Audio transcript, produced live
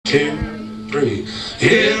2, 3.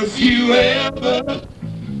 If you ever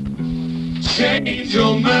change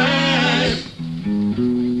your mind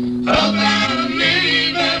about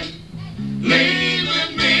leaving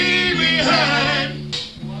me behind,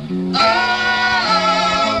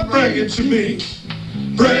 oh, bring it to me.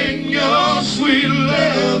 Bring your sweet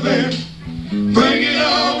loving, bring it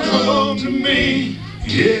on home to me.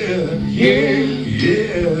 Yeah, yeah,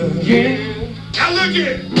 yeah, yeah. Now look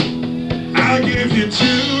here, I'll give you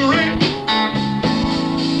jewelry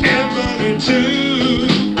and money too.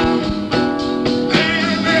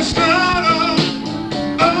 And that's not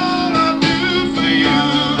all I do for you.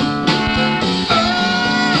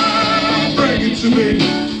 Oh, bring it to me.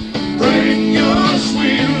 Bring your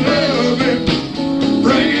sweet loving,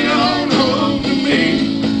 bring it on home to me.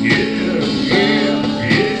 Yeah, yeah,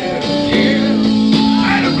 yeah, yeah. I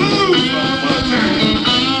had a blues one more time.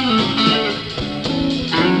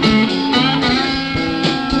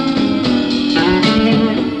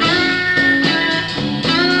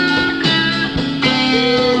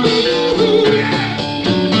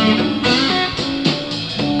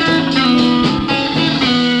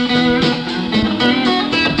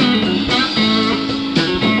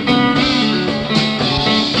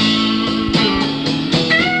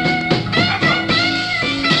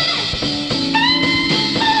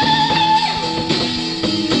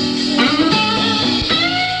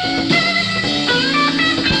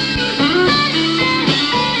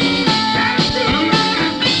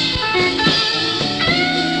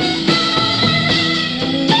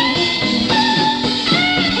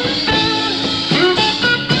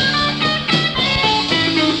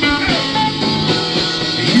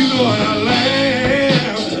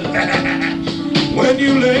 When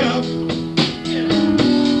you left,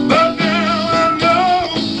 but now I know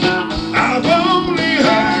I've only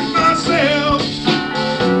hurt myself.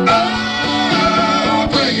 Oh,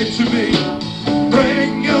 bring it to me.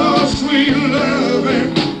 Bring your sweet loving,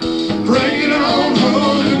 bring it on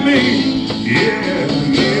home to me. Yeah,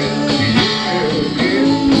 yeah, yeah, yeah.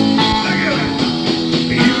 Look at that.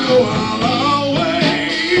 You know I'll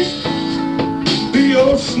always be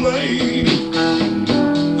your slave.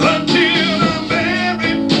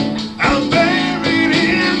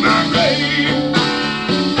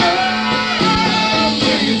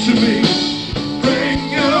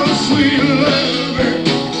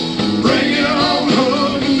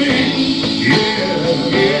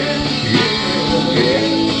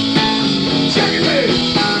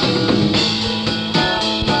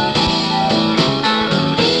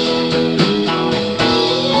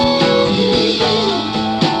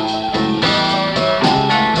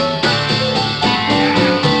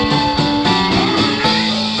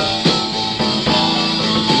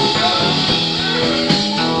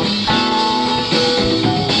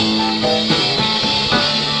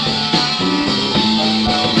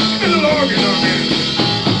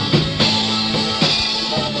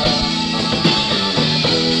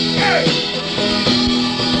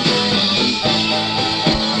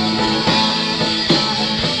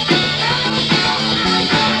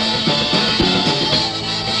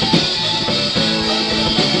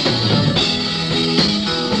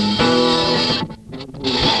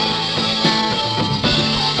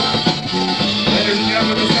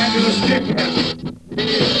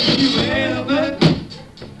 If you ever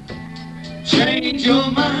change your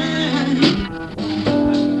mind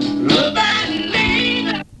about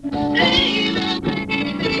leaving me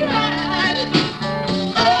behind,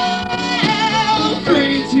 oh,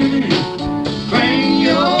 bring it to me. Bring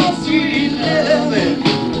your sweet loving,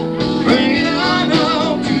 bring it on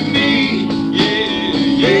home to me. Yeah,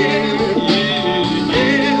 yeah, yeah,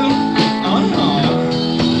 yeah.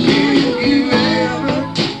 If you ever,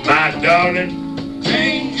 my darling,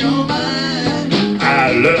 change your mind, I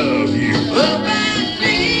love you.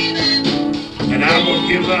 And I will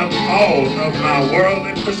give up all of my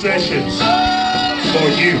worldly possessions for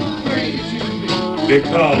you,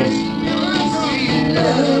 because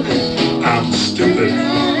I'm stupid.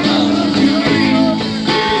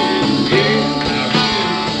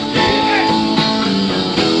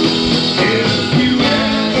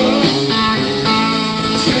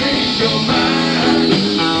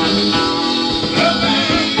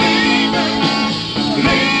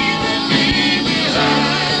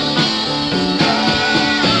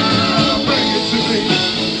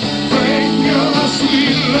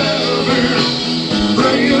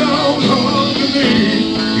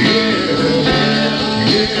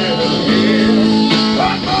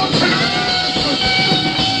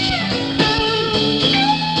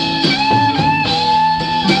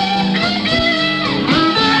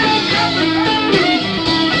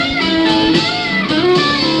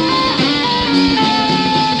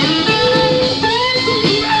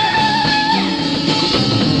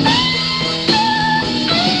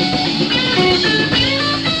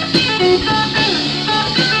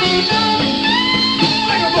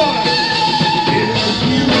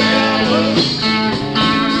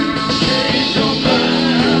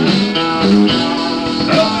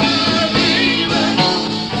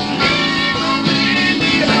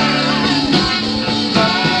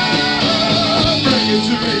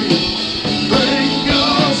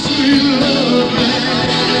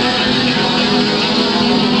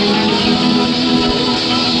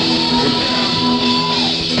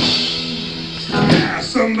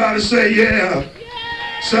 say yeah.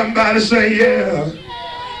 Somebody say yeah.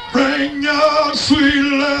 Bring your sweet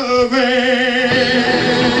loving.